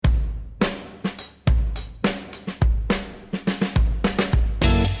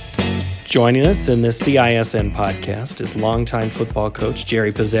Joining us in this CISN podcast is longtime football coach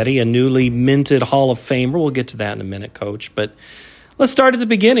Jerry Pezzetti, a newly minted Hall of Famer. We'll get to that in a minute, Coach. But let's start at the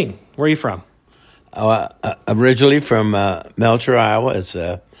beginning. Where are you from? I'm originally from Melcher, Iowa. It's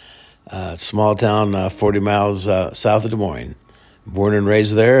a small town 40 miles south of Des Moines. Born and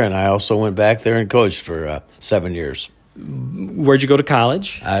raised there, and I also went back there and coached for 7 years. Where'd you go to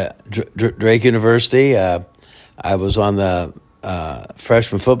college? Drake University. I was on the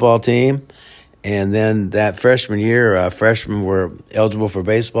freshman football team, and then that freshman year, freshmen were eligible for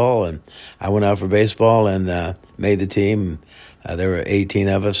baseball, and I went out for baseball and made the team. There were 18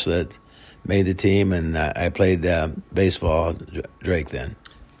 of us that made the team, and I played baseball at Drake then.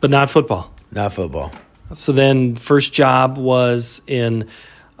 But not football? Not football. So then first job was in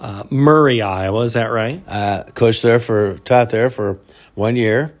Murray, Iowa, is that right? Taught there for 1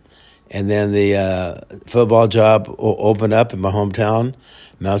 year. And then the football job opened up in my hometown,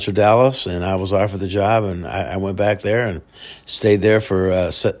 Melcher, Dallas, and I was offered the job, and I went back there and stayed there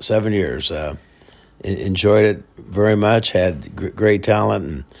for 7 years. Enjoyed it very much, had great talent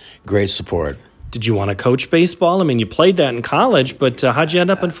and great support. Did you want to coach baseball? I mean, you played that in college, but how'd you end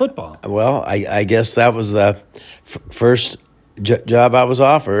up in football? Well, I guess that was the first job I was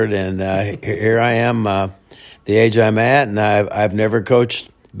offered, and here I am, the age I'm at, and I've never coached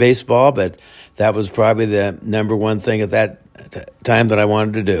baseball, but that was probably the number one thing at that time that I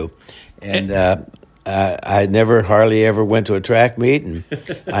wanted to do. And I never hardly ever went to a track meet, and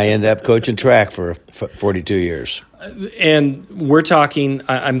I ended up coaching track for 42 years. And we're talking,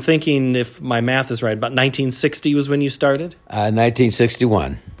 I'm thinking, if my math is right, about 1960 was when you started?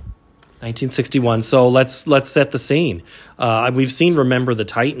 1961. 1961. So let's set the scene. We've seen Remember the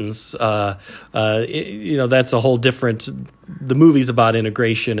Titans. That's a whole different. The movie's about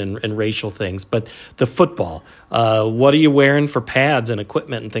integration and racial things, but the football. What are you wearing for pads and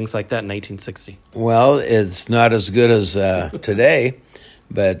equipment and things like that in 1960? Well, it's not as good as today,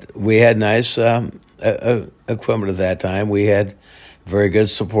 but we had nice equipment at that time. We had very good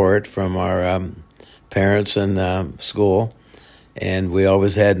support from our parents and school. And we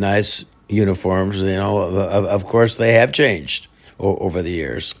always had nice uniforms. Of course, they have changed over the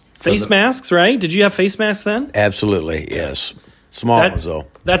years. Face masks, right? Did you have face masks then? Absolutely, yes. Small ones, though.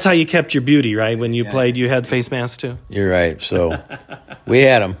 That's how you kept your beauty, right? When you played, you had face masks, too? You're right. So we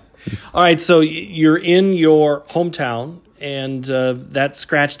had them. All right, so you're in your hometown, and that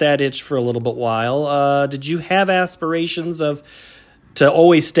scratched that itch for a little bit while. Did you have aspirations to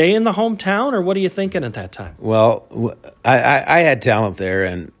always stay in the hometown, or what are you thinking at that time? Well, I had talent there,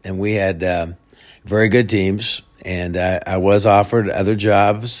 and we had very good teams, and I was offered other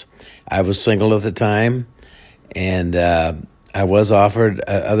jobs. I was single at the time, and I was offered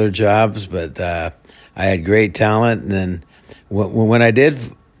other jobs, but I had great talent. And then when I did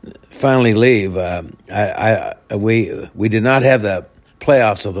finally leave, we did not have the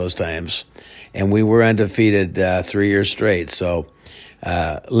playoffs of those times, and we were undefeated 3 years straight. So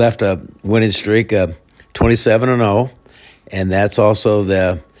left a winning streak of 27-0, and that's also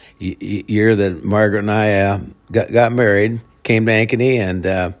the year that Margaret and I got married, came to Ankeny,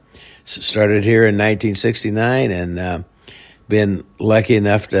 and started here in 1969, and been lucky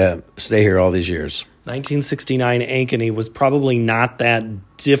enough to stay here all these years. 1969 Ankeny was probably not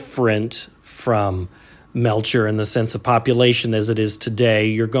that different from Melcher in the sense of population as it is today.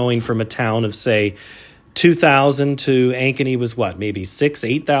 You're going from a town of, say, 2,000 to Ankeny was what, maybe 6,000,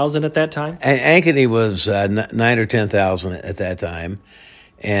 8,000 at that time? Ankeny was 9,000 or 10,000 at that time,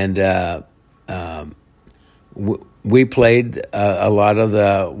 and we played a lot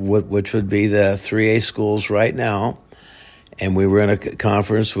of which would be the 3A schools right now, and we were in a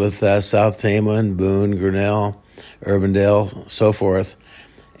conference with South Tama, Boone, Grinnell, Urbandale, so forth,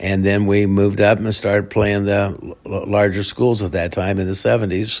 and then we moved up and started playing the larger schools at that time in the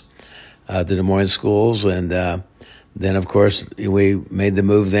 70s. The Des Moines schools, and then, of course, we made the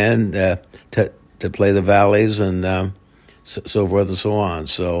move then to play the valleys and so forth and so on.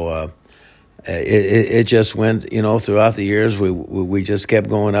 So it just went, throughout the years, we just kept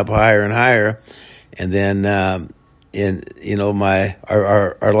going up higher and higher. And then, our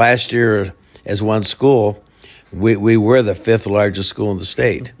last year as one school, we were the fifth largest school in the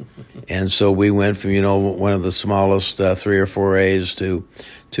state. And so we went from, one of the smallest 3 or 4As to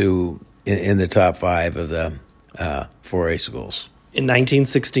in the top 5 of the 4A schools. In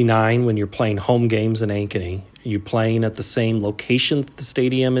 1969, when you're playing home games in Ankeny, you playing at the same location that the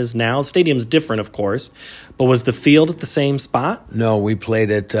stadium is now? The stadium's different, of course, but was the field at the same spot? No, we played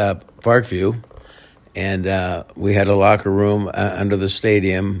at Parkview, and we had a locker room under the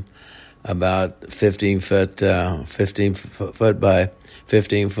stadium about 15 foot by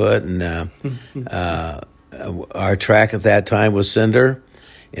 15 foot, and our track at that time was cinder.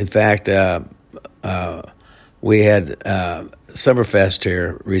 In fact, we had Summerfest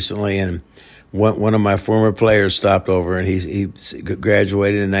here recently, and one of my former players stopped over, and he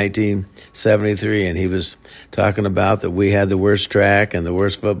graduated in 1973, and he was talking about that we had the worst track and the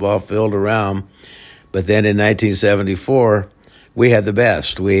worst football field around. But then in 1974, we had the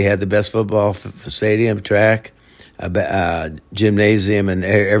best. We had the best football stadium, track, gymnasium, and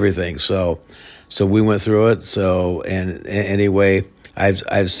everything. So we went through it. So and anyway,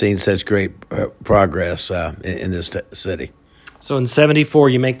 I've seen such great progress in this city. So in 74,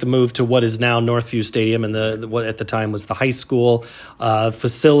 you make the move to what is now Northview Stadium, and what at the time was the high school.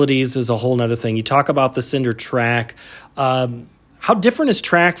 Facilities is a whole other thing. You talk about the cinder track. How different is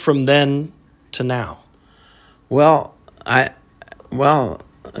track from then to now? Well,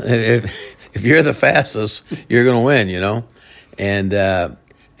 if you're the fastest, you're going to win, you know. And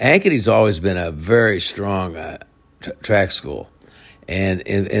Ankeny's always been a very strong track school. And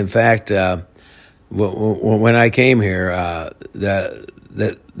in fact, when I came here,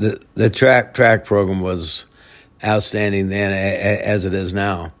 the track program was outstanding then, as it is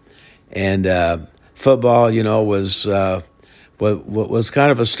now. And football, you know, was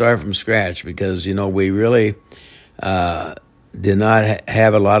kind of a start from scratch, because you know we really did not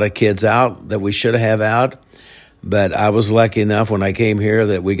have a lot of kids out that we should have out. But I was lucky enough when I came here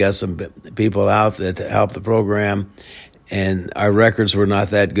that we got some people out that helped the program, and our records were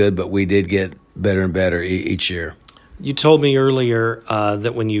not that good, but we did get better and better each year. You told me earlier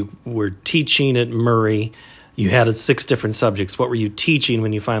that when you were teaching at Murray, you had 6 different subjects. What were you teaching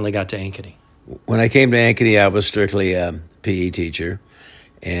when you finally got to Ankeny? When I came to Ankeny, I was strictly a PE teacher.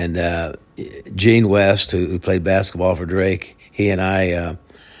 And Gene West, who played basketball for Drake, he and I,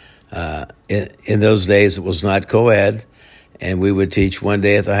 in those days, it was not co-ed, and we would teach one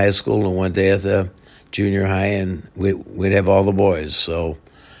day at the high school and one day at the junior high, and we'd have all the boys. So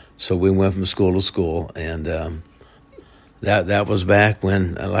we went from school to school, and that was back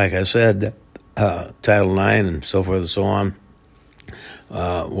when, like I said, Title IX and so forth and so on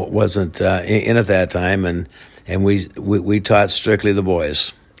wasn't in at that time, and we taught strictly the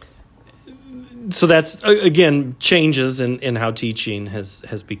boys. So that's, again, changes in how teaching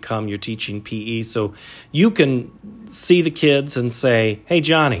has become. You're teaching PE, so you can see the kids and say, hey,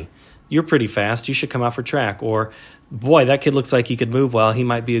 Johnny, you're pretty fast. You should come out for track. Or, boy, that kid looks like he could move well. He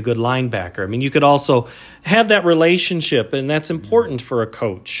might be a good linebacker. I mean, you could also have that relationship, and that's important for a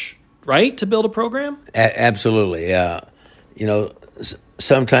coach, right, to build a program? Absolutely, yeah. You know,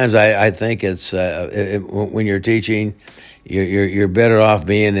 sometimes I think it's when you're teaching, you're better off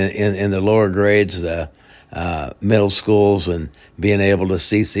being in the lower grades, the middle schools, and being able to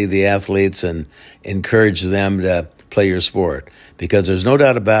see the athletes and encourage them to play your sport, because there's no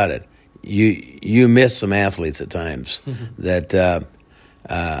doubt about it. You miss some athletes at times. Mm-hmm. That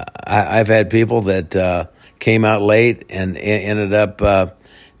I've had people that came out late and ended up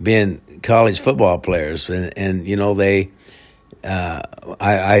being college football players, and you know they.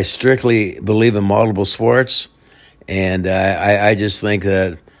 I strictly believe in multiple sports, and I just think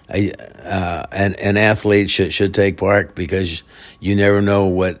that an athlete should take part, because you never know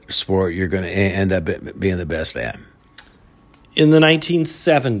what sport you're going to end up being the best at. In the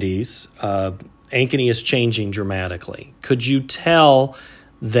 1970s, Ankeny is changing dramatically. Could you tell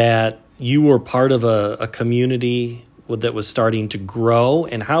that you were part of a community that was starting to grow,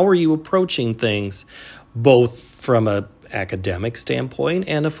 and how were you approaching things, both from a academic standpoint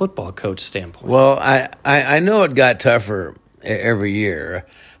and a football coach standpoint? Well, I know it got tougher every year.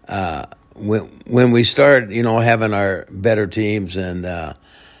 When we started, you know, having our better teams and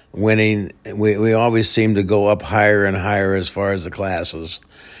winning, we always seemed to go up higher and higher as far as the classes,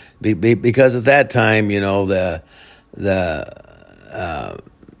 because at that time, you know, the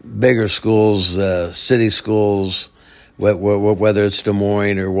bigger schools, city schools, whether it's Des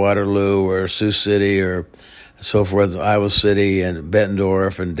Moines or Waterloo or Sioux City or so forth, Iowa City and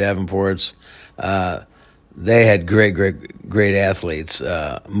Bettendorf and Davenport's, they had great athletes,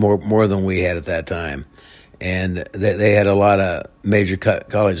 more than we had at that time, and they had a lot of major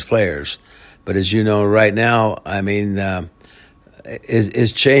college players. But as you know, right now, I mean,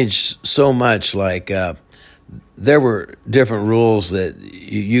 it's changed so much. Like there were different rules that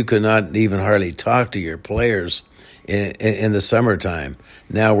you could not even hardly talk to your players in the summertime.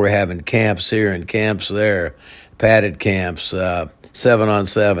 Now we're having camps here and camps there, padded camps,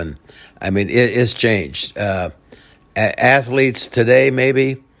 7-on-7. I mean, it's changed. Athletes today,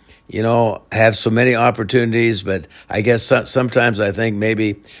 maybe, have so many opportunities, but I guess sometimes I think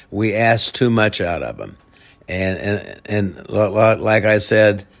maybe we ask too much out of them. And like I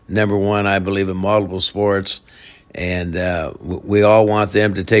said, number one, I believe in multiple sports, and we all want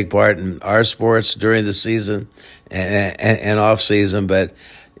them to take part in our sports during the season and off season. But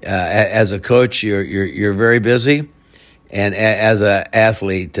as a coach, you're very busy, and as an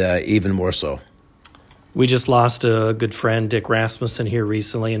athlete, even more so. We just lost a good friend, Dick Rasmussen, here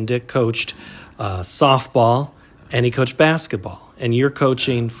recently, and Dick coached softball and he coached basketball. And you're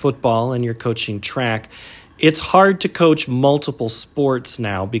coaching football and you're coaching track. It's hard to coach multiple sports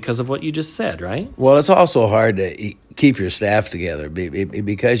now because of what you just said, right? Well, it's also hard to keep your staff together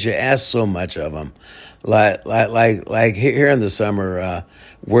because you ask so much of them. Like here in the summer,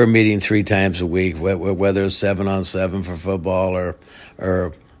 we're meeting 3 times a week, whether it's 7-on-7 for football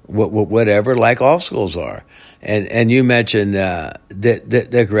or whatever, like all schools are. And you mentioned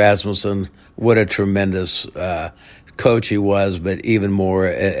Dick Rasmussen, what a tremendous coach he was, but even more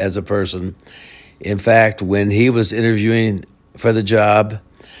as a person. In fact, when he was interviewing for the job,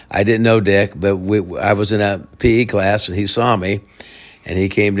 I didn't know Dick, but I was in a PE class, and he saw me, and he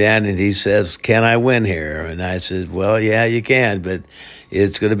came down and he says, "Can I win here?" And I said, "Well, yeah, you can, but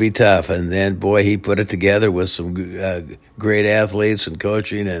it's going to be tough." And then, boy, he put it together with some great athletes and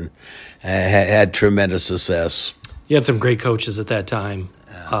coaching, and had tremendous success. You had some great coaches at that time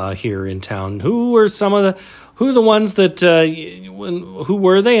here in town. Who are the ones that? Who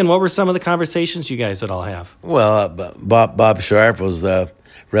were they, and what were some of the conversations you guys would all have? Well, Bob Sharp was the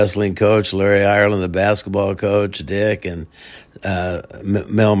wrestling coach, Larry Ireland the basketball coach, Dick, and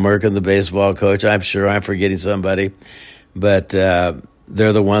Mel Merkin the baseball coach. I'm sure I'm forgetting somebody, but they're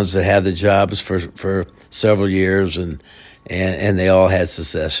the ones that had the jobs for several years, and they all had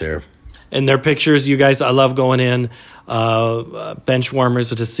success here. And their pictures, you guys, I love going in bench warmers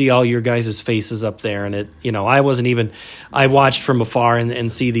to see all your guys' faces up there. And I watched from afar and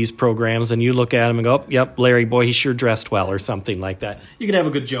see these programs, and you look at them and go, "Oh, yep, Larry, boy, he sure dressed well," or something like that. You could have a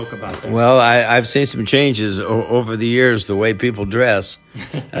good joke about that. Well, I've seen some changes over the years, the way people dress,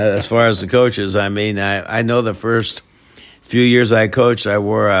 as far as the coaches. I mean, I know the first few years I coached, I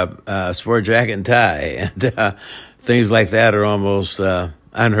wore a sport jacket and tie, and things like that are almost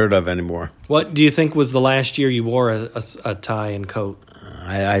unheard of anymore. What do you think was the last year you wore a tie and coat?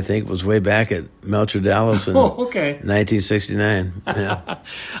 I think it was way back at Melcher Dallas in 1969. Yeah.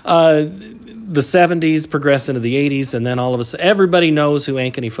 The 70s progress into the 80s, and then all of a sudden, everybody knows who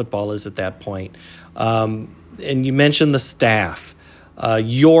Ankeny football is at that point. And you mentioned the staff.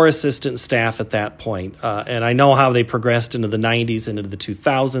 Your assistant staff at that point. And I know how they progressed into the 90s and into the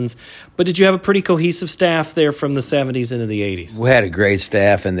 2000s, but did you have a pretty cohesive staff there from the 70s into the 80s? We had a great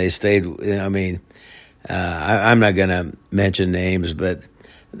staff, and they stayed. I mean, I'm not going to mention names, but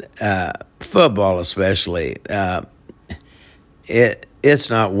football especially, it's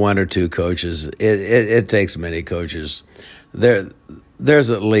not one or two coaches. It takes many coaches.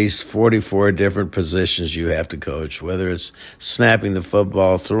 There's at least 44 different positions you have to coach, whether it's snapping the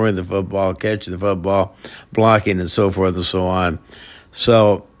football, throwing the football, catching the football, blocking, and so forth and so on.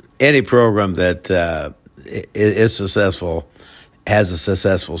 So any program that is successful has a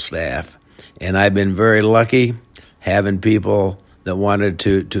successful staff. And I've been very lucky having people that wanted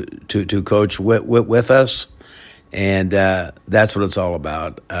to coach with us, and that's what it's all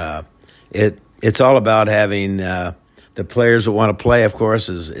about. It's all about having the players that want to play, of course,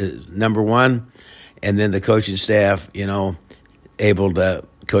 is number one, and then the coaching staff, able to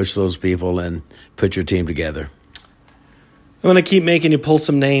coach those people and put your team together. I'm going to keep making you pull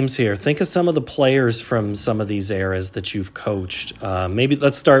some names here. Think of some of the players from some of these eras that you've coached. Maybe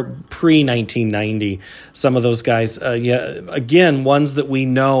let's start pre-1990. Some of those guys, again, ones that we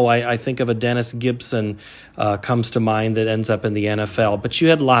know. I think of a Dennis Gibson comes to mind that ends up in the NFL. But you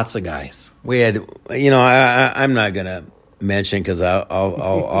had lots of guys. We had, I'm not going to mention because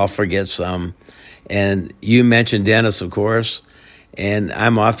I'll forget some. And you mentioned Dennis, of course. And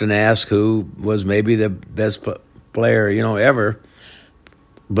I'm often asked who was maybe the best player, ever.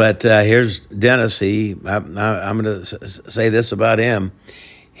 But here's Dennis. I'm going to say this about him.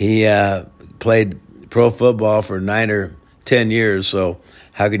 He played pro football for 9 or 10 years, so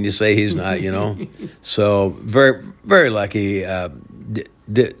how can you say he's not, So very, very lucky.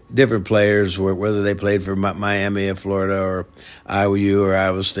 Different players, whether they played for Miami or Florida or Iowa U or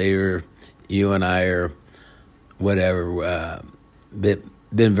Iowa State or UNI or whatever. Been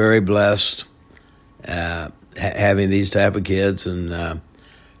very blessed having these type of kids, and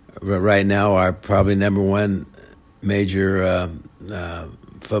right now our probably number one major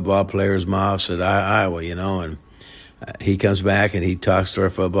football player is Moss at Iowa, and he comes back and he talks to our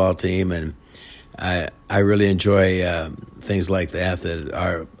football team, and I really enjoy things like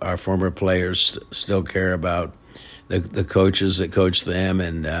that our former players still care about the coaches that coach them,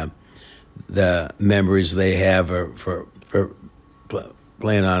 and the memories they have for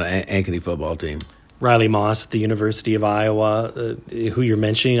playing on an Ankeny football team. Riley Moss at the University of Iowa, who you're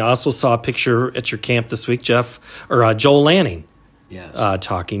mentioning. I also saw a picture at your camp this week, Joel Lanning. Yes.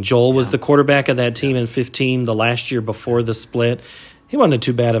 Talking. Joel was the quarterback of that team in 2015, the last year before the split. He wasn't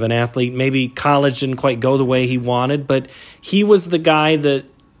too bad of an athlete. Maybe college didn't quite go the way he wanted, but he was the guy that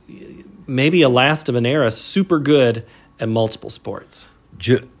maybe a last of an era, super good at multiple sports.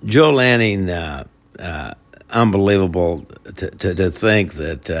 Joe Lanning, unbelievable to think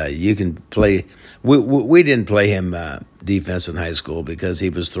that you can play. We didn't play him defense in high school because he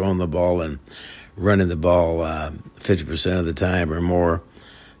was throwing the ball and running the ball 50% of the time or more.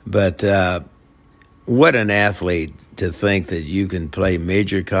 But what an athlete to think that you can play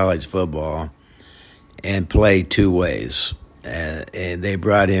major college football and play two ways. And they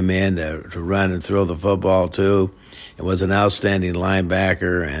brought him in to run and throw the football too. It was an outstanding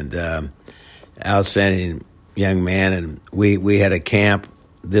linebacker and outstanding young man. And we had a camp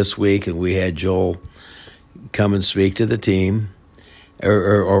this week, and we had Joel come and speak to the team,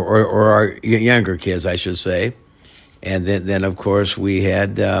 or our younger kids, I should say. And then of course, we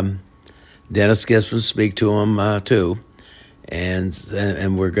had Dennis Gibson speak to him too,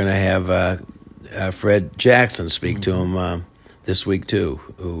 and we're going to have Fred Jackson speak to him this week too,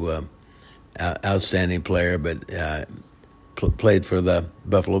 who outstanding player, but played for the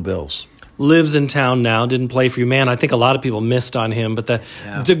Buffalo Bills. Lives in town now, didn't play for you. Man, I think a lot of people missed on him, but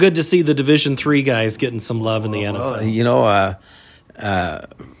it's good to see the Division III guys getting some love in the NFL.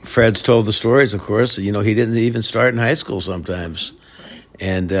 Fred's told the stories, of course. He didn't even start in high school sometimes.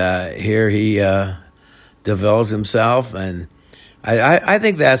 And here he developed himself, and I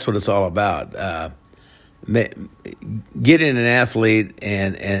think that's what it's all about. Getting an athlete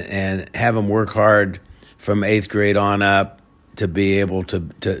and have him work hard from 8th grade on up to be able to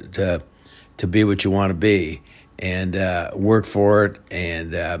be what you want to be, and work for it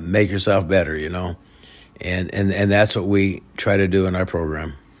and make yourself better, and that's what we try to do in our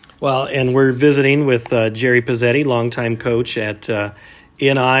program. Well, and we're visiting with Jerry Pezzetti, longtime coach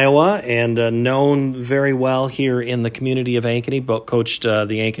in Iowa, and known very well here in the community of Ankeny. Both coached the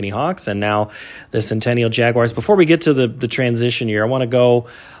Ankeny Hawks and now the Centennial Jaguars. Before we get to the transition year, I want to go.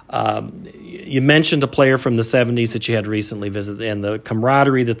 You mentioned a player from the 70s that you had recently visited, and the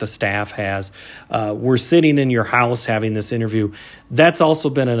camaraderie that the staff has. We're sitting in your house having this interview. That's also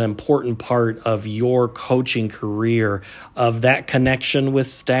been an important part of your coaching career, of that connection with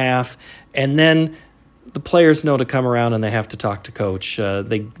staff. And then the players know to come around and they have to talk to coach.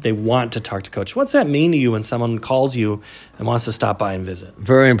 They want to talk to coach. What's that mean to you when someone calls you and wants to stop by and visit?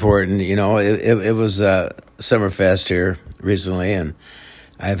 Very important. It was Summerfest here recently, and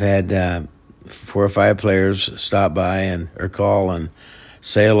I've had 4 or 5 players stop by or call and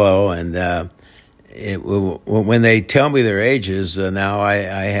say hello. And when they tell me their ages, now I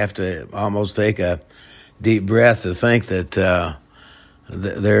have to almost take a deep breath to think that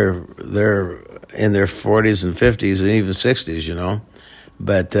they're in their 40s and 50s and even 60s,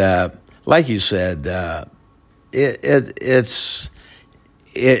 But like you said, it's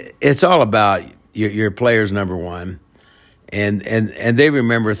all about your players, number one. And they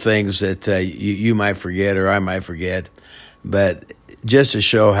remember things that you might forget or I might forget, but just to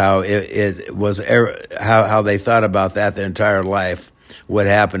show how it was, how they thought about that their entire life, what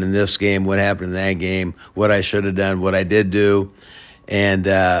happened in this game, what happened in that game, what I should have done, what I did do, and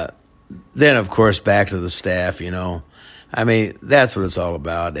then of course back to the staff. I mean, that's what it's all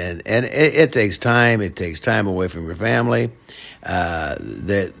about, and it takes time. It takes time away from your family.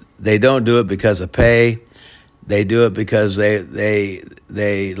 They don't do it because of pay. They do it because they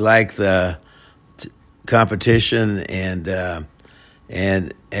like the competition, and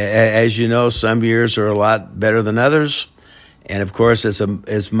as you know, some years are a lot better than others, and of course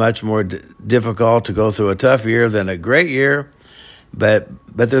it's much more difficult to go through a tough year than a great year, but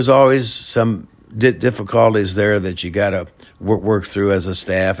there's always some difficulties there that you got to work through as a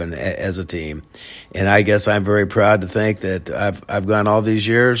staff and as a team, and I guess I'm very proud to think that I've gone all these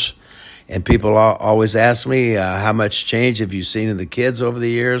years. And people always ask me, how much change have you seen in the kids over the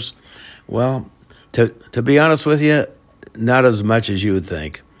years? Well, to be honest with you, not as much as you would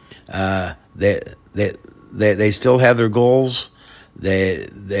think. They still have their goals. They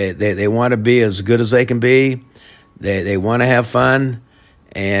want to be as good as they can be. They want to have fun,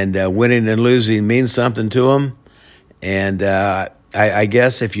 and winning and losing means something to them. And I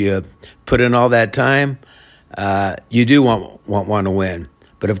guess if you put in all that time, you do want to win.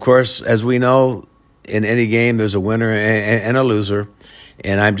 But of course, as we know, in any game, there's a winner and a loser.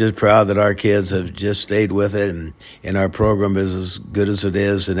 And I'm just proud that our kids have just stayed with it, and our program is as good as it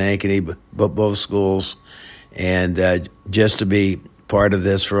is in Ankeny, both schools. And just to be part of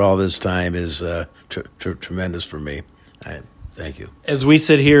this for all this time is tremendous for me. Thank you. As we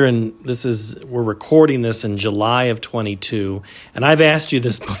sit here, and we're recording this in July of 22, and I've asked you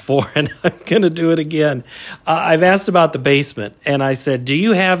this before, and I'm going to do it again. I've asked about the basement, and I said, do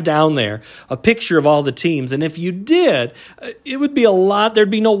you have down there a picture of all the teams? And if you did, it would be a lot.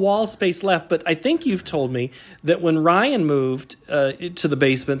 There'd be no wall space left. But I think you've told me that when Ryan moved to the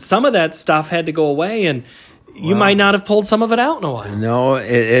basement, some of that stuff had to go away, and you might not have pulled some of it out in a while. No,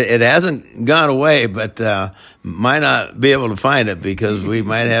 it hasn't gone away, but might not be able to find it because we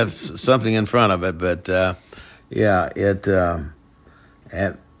might have something in front of it. But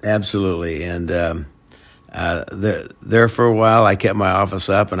absolutely. And there for a while, I kept my office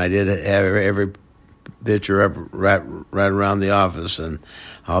up, and I did have every picture up right around the office. And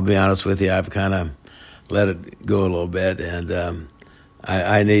I'll be honest with you, I've kind of let it go a little bit, and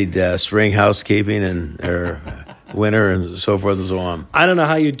I need spring housekeeping or winter and so forth and so on. I don't know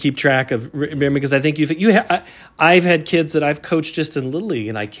how you'd keep track of, because I think I've had kids that I've coached just in Little League,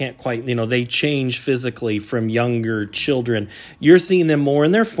 and I can't quite, they change physically from younger children. You're seeing them more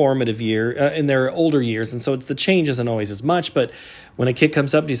in their formative in their older years, and so the change isn't always as much. But when a kid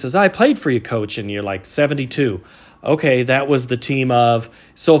comes up and he says, I played for you, coach, and you're like 72. Okay, that was the team of.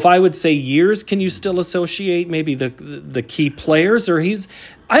 So if I would say years, can you still associate maybe the key players, or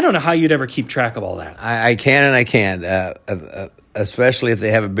I don't know how you'd ever keep track of all that. I can and I can't, especially if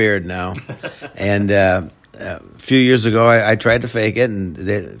they have a beard now. And a few years ago, I tried to fake it, and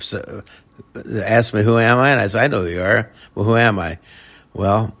they asked me, who am I? And I said, I know who you are. Well, who am I?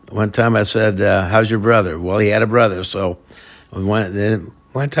 Well, one time I said, how's your brother? Well, he had a brother, so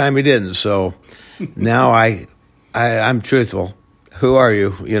one time he didn't. So now I'm truthful. Who are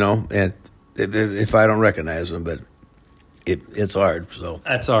you? And if I don't recognize them, but it's hard. So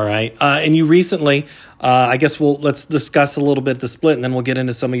that's all right. And you recently, I guess let's discuss a little bit the split, and then we'll get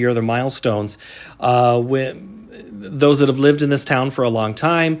into some of your other milestones. When those that have lived in this town for a long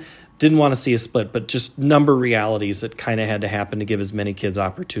time didn't want to see a split, but just number realities that kind of had to happen to give as many kids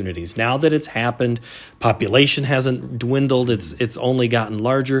opportunities. Now that it's happened, population hasn't dwindled; it's only gotten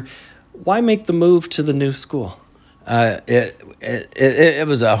larger. Why make the move to the new school? It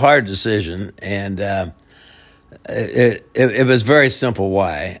was a hard decision, and it was very simple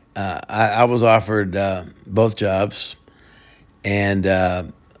why. I was offered both jobs, and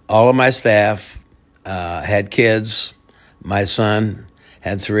all of my staff had kids. My son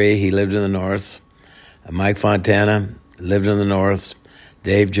had 3. He lived in the north. Mike Fontana lived in the north.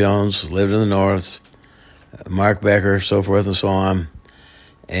 Dave Jones lived in the north. Mark Becker, so forth and so on.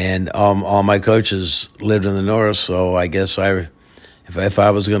 And all my coaches lived in the north, so I guess if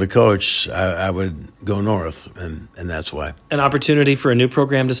I was going to coach, I would go north, and that's why. An opportunity for a new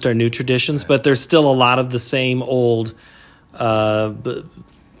program to start new traditions, but there's still a lot of the same old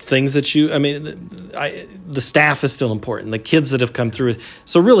things that the staff is still important, the kids that have come through.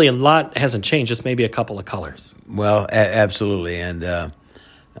 So really a lot hasn't changed, just maybe a couple of colors. Well, absolutely. And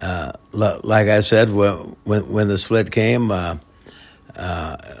like I said, when the split came,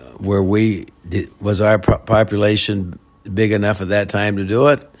 where was our population big enough at that time to do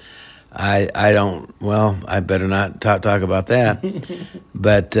it? I better not talk about that.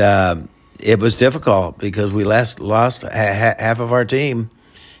 But it was difficult because we lost half of our team,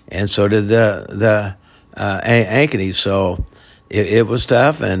 and so did the Ankeny. So it was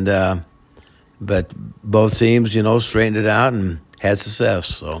tough, and but both teams, straightened it out and had success.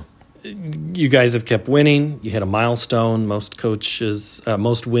 So. You guys have kept winning. You hit a milestone. Most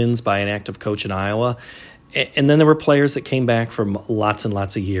wins by an active coach in Iowa. And then there were players that came back from lots and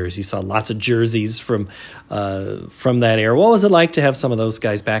lots of years. You saw lots of jerseys from that era. What was it like to have some of those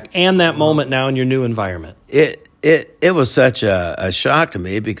guys back and that moment now in your new environment? It was such a shock to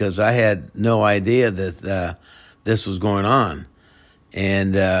me because I had no idea that this was going on.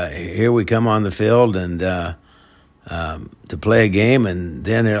 And here we come on the field and to play a game, and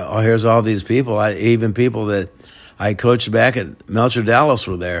then here's all these people. Even people that I coached back at Melcher Dallas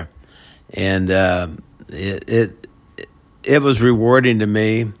were there, and it was rewarding to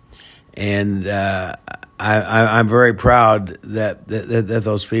me, and I'm very proud that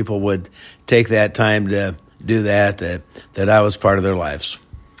those people would take that time to do that I was part of their lives.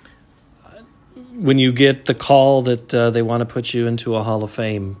 When you get the call that they want to put you into a Hall of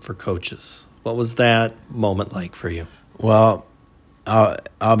Fame for coaches, what was that moment like for you? Well,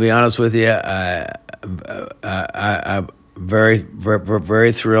 I'll be honest with you. I'm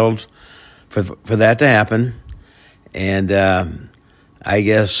very thrilled for that to happen, and I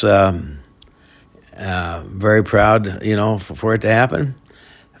guess very proud, for it to happen.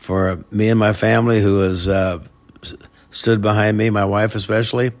 For me and my family, who has stood behind me, my wife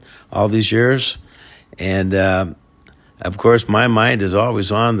especially, all these years, and of course, my mind is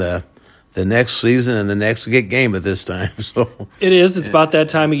always on the next season and the next game at this time. So it is. It's about that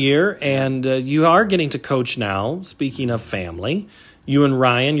time of year, and you are getting to coach now. Speaking of family, you and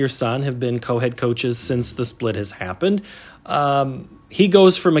Ryan, your son, have been co-head coaches since the split has happened. He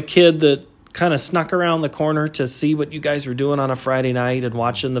goes from a kid that kind of snuck around the corner to see what you guys were doing on a Friday night and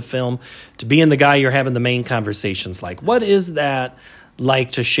watching the film to being the guy you're having the main conversations like. What is that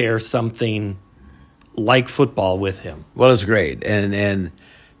like to share something like football with him? Well, it's great, and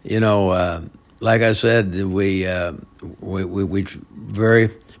like I said, we very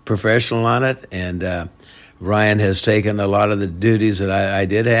professional on it, and Ryan has taken a lot of the duties that I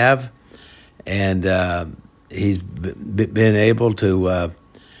did have, and he's been able to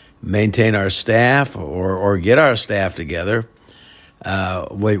maintain our staff or get our staff together,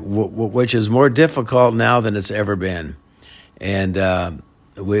 which is more difficult now than it's ever been, and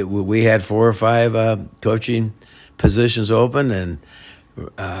we had 4 or 5 coaching positions open, and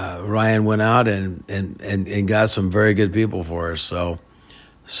Ryan went out and got some very good people for us. So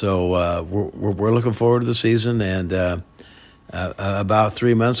we're looking forward to the season. And about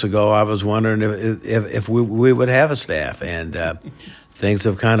 3 months ago, I was wondering if we would have a staff, and things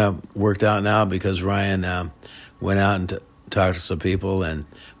have kind of worked out now because Ryan went out and talked to some people, and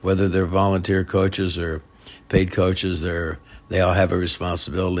whether they're volunteer coaches or paid coaches, they all have a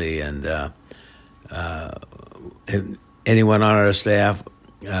responsibility, and anyone on our staff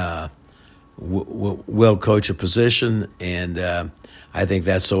will coach a position, and I think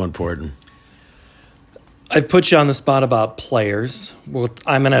that's so important. I've put you on the spot about players. Well,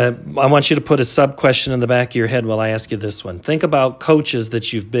 I want you to put a sub-question in the back of your head while I ask you this one. Think about coaches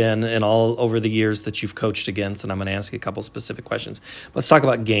that you've been and all over the years that you've coached against, and I'm going to ask you a couple specific questions. Let's talk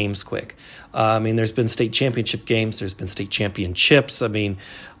about games quick. There's been state championship games. There's been state championships.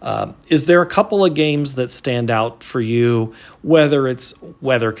 Is there a couple of games that stand out for you, whether it's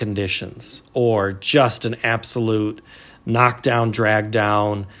weather conditions or just an absolute knockdown, drag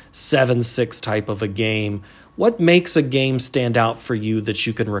down, 7-6 type of a game? What makes a game stand out for you that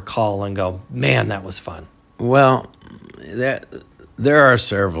you can recall and go, man, that was fun? Well, there are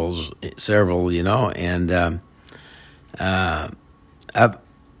several, and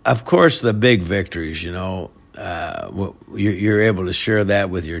of course the big victories, you're able to share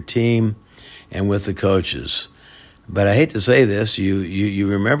that with your team and with the coaches. But I hate to say this, you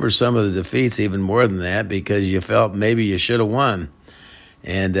remember some of the defeats even more than that because you felt maybe you should have won.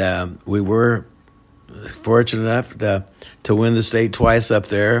 And we were fortunate enough to win the state twice up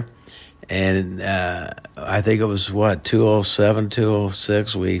there. And I think it was, 207,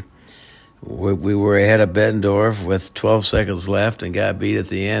 206. We were ahead of Bettendorf with 12 seconds left and got beat at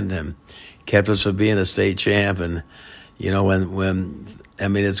the end and kept us from being a state champ. And,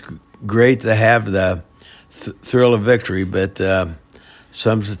 it's great to have the thrill of victory, but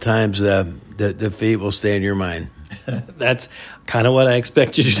sometimes the defeat will stay in your mind. That's kind of what I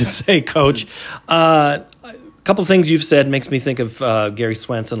expected you to say, Coach. A couple things you've said makes me think of Gary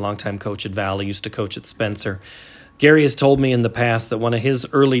Swenson, longtime coach at Valley, used to coach at Spencer. Gary has told me in the past that one of his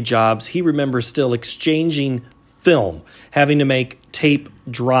early jobs, he remembers still exchanging film, having to make tape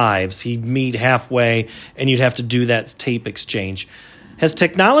drives. He'd meet halfway, and you'd have to do that tape exchange. Has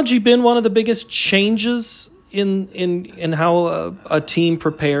technology been one of the biggest changes in how a team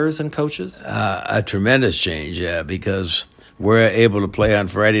prepares and coaches? A tremendous change, because we're able to play on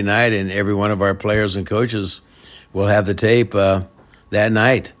Friday night, and every one of our players and coaches will have the tape that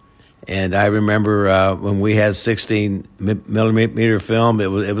night. And I remember when we had 16 millimeter film,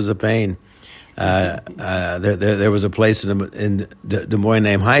 it was a pain. There was a place in Des Moines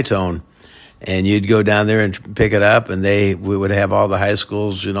named Hightone, and you'd go down there and pick it up, and we would have all the high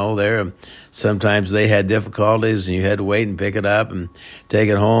schools, there. And sometimes they had difficulties, and you had to wait and pick it up and take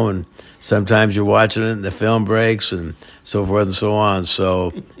it home. And sometimes you're watching it, and the film breaks, and so forth and so on.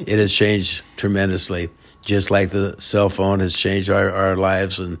 So it has changed tremendously, just like the cell phone has changed our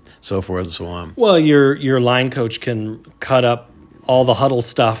lives, and so forth and so on. Well, your line coach can cut up all the huddle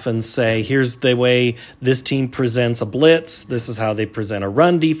stuff and say, here's the way this team presents a blitz. This is how they present a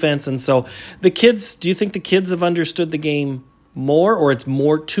run defense. And so do you think the kids have understood the game more, or it's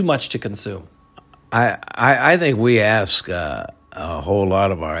too much to consume? I think we ask a whole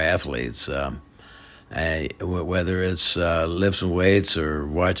lot of our athletes. whether it's lifting weights or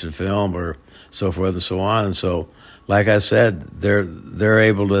watching film or so forth and so on. And so, like I said, they're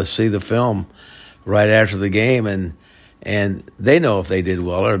able to see the film right after the game, and they know if they did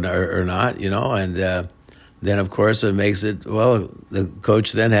well or not, and then of course it makes it, well, the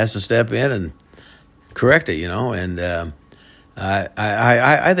coach then has to step in and correct it, and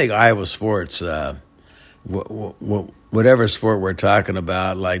I think Iowa sports, whatever sport we're talking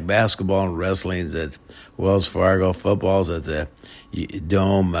about, like basketball and wrestling's at Wells Fargo, football's at the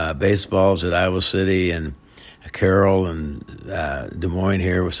Dome, baseball's at Iowa City and Carroll and Des Moines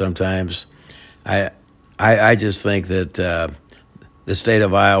here sometimes. I just think that the state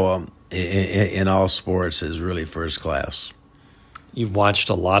of Iowa in all sports is really first class. You've watched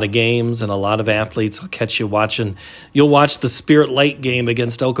a lot of games and a lot of athletes. I'll catch you watching. You'll watch the Spirit Lake game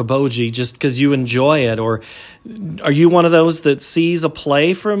against Okoboji just because you enjoy it. Or are you one of those that sees a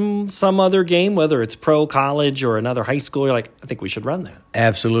play from some other game, whether it's pro, college, or another high school? You're like, I think we should run that.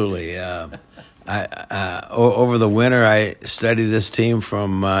 Absolutely. Over the winter, I studied this team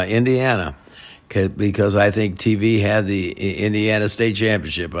from Indiana because I think TV had the Indiana State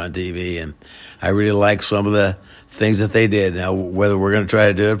Championship on TV, and I really like some of the things that they did. Now, whether we're going to try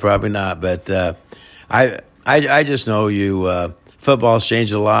to do it, probably not. But I just know football's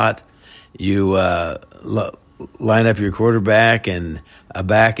changed a lot. You line up your quarterback and a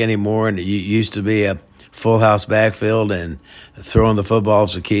back anymore, and it used to be a full house backfield, and throwing the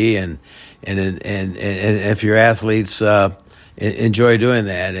football's the key. And if your athletes enjoy doing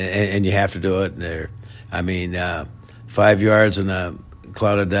that, and you have to do it, 5 yards in a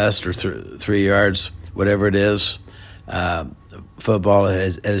cloud of dust or 3 yards, whatever it is, football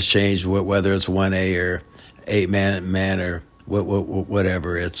has changed. Whether it's 1A or 8-man or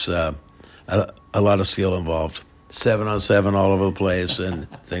whatever, it's a lot of skill involved. 7-on-7 all over the place and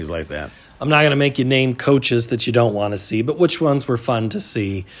things like that. I'm not going to make you name coaches that you don't want to see, but which ones were fun to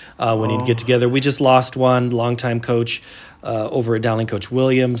see when you'd get together? We just lost one longtime coach over at Dowling, Coach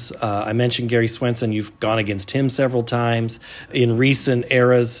Williams. I mentioned Gary Swenson. You've gone against him several times in recent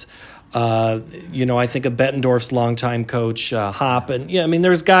eras. I think of Bettendorf's longtime coach, Hop. And,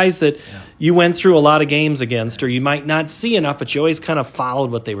 there's guys that you went through a lot of games against, or you might not see enough, but you always kind of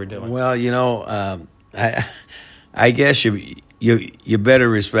followed what they were doing. Well, I guess you better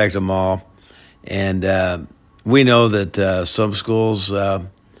respect them all. And we know that some schools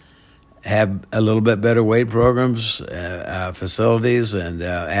have a little bit better weight programs, facilities, and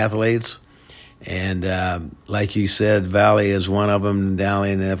athletes. And like you said, Valley is one of them,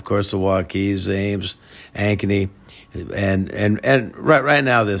 Dowling, and of course the Waukees, Ames, Ankeny. And right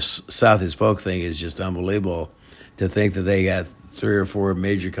now this Southeast Polk thing is just unbelievable to think that they got 3 or 4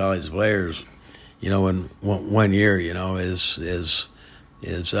 major college players, in 1 year, is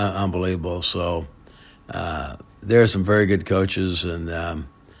unbelievable. So there are some very good coaches, and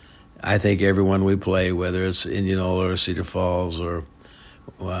I think everyone we play, whether it's Indianola or Cedar Falls or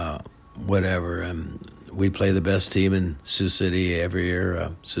whatever, and we play the best team in Sioux City every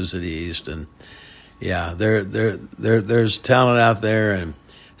year, Sioux City East, and there's talent out there and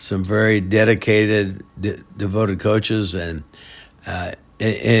some very dedicated, devoted coaches, and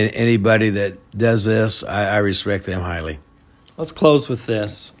anybody that does this, I respect them highly. Let's close with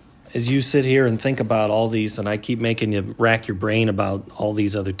this. As you sit here and think about all these, and I keep making you rack your brain about all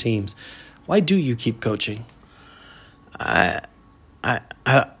these other teams, why do you keep coaching? I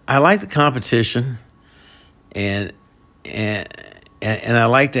like the competition, and I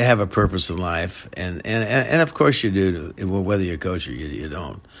like to have a purpose in life, and of course you do, whether you're a coach or you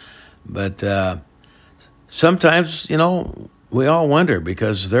don't. But sometimes, we all wonder,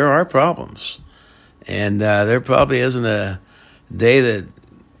 because there are problems, and there probably isn't a day that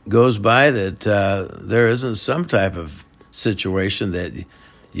goes by that there isn't some type of situation that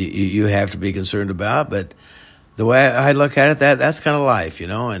you have to be concerned about. But the way I look at it, that's kind of life,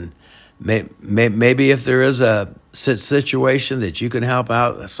 and maybe if there is a situation that you can help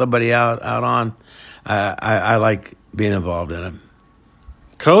out somebody out on, I like being involved in it.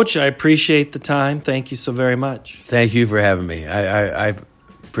 Coach, I appreciate the time. Thank you so very much. Thank you for having me. I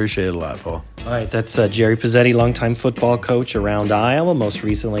appreciate it a lot, Paul. All right, that's Jerry Pezzetti, longtime football coach around Iowa, most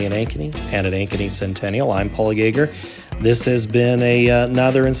recently in Ankeny and at Ankeny Centennial. I'm Paul Yeager. This has been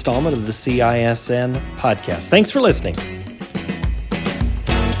another installment of the CISN podcast. Thanks for listening.